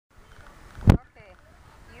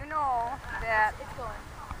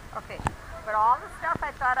but all the stuff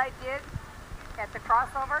I thought I did at the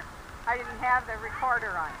crossover, I didn't have the recorder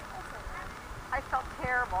on. I felt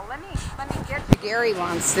terrible. Let me get you. Gary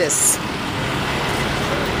wants this.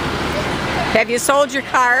 Have you sold your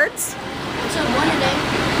cards? I sold one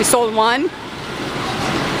today. You sold one?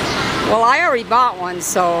 Well, I already bought one,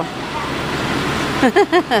 so.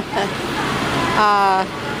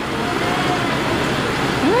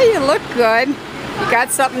 Well, you look good. You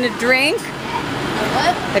got something to drink?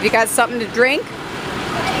 What? Have you got something to drink?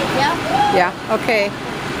 Yeah. Yeah, okay.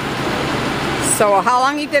 So how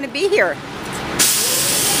long are you going to be here?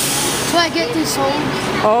 Till I get this sold.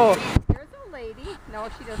 Oh. There's a lady. No,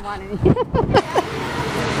 she doesn't want any.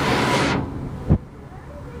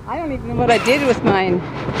 I don't even know what I did with mine.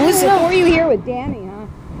 Who are you here with? Danny, huh?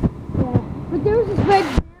 Yeah. But there was this red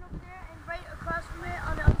van over there, and right across from it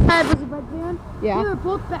on the other side was a red van. Yeah. They were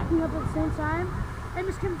both backing up at the same time. And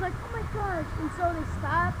Miss Kim's like, oh my gosh. And so they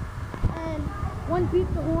stopped, and one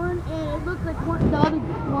beeped the horn, and it looked like the other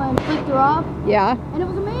one flicked her off. Yeah. And it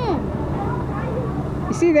was a man.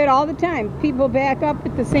 You see that all the time. People back up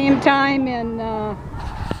at the same time, and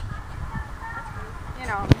you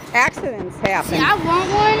know, accidents happen. See, I want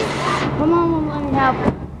one. My mom won't let me have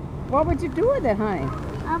one. What would you do with it, honey?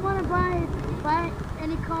 I want to buy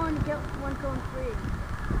any cone and get one cone free.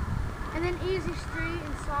 And then Easy Street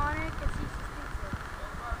and Sonic and CC's Pizza.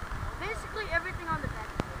 Basically everything on the back.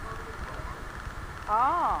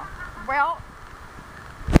 Oh, well,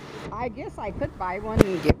 I guess I could buy one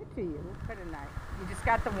and give it to you, couldn't I? You just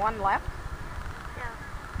got the one left?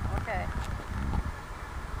 Yeah. Okay.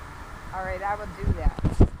 All right, I will do that.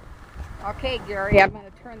 Okay, Gary, I'm going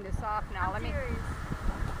to turn this off now. I'm serious.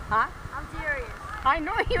 Huh? I'm serious. I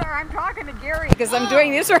know you are. I'm talking to Gary because I'm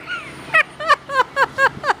doing this for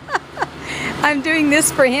I'm doing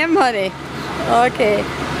this for him, honey. Okay.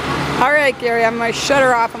 All right, Gary, I'm going to shut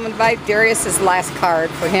her off. I'm going to buy Darius's last card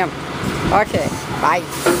for him. Okay, bye.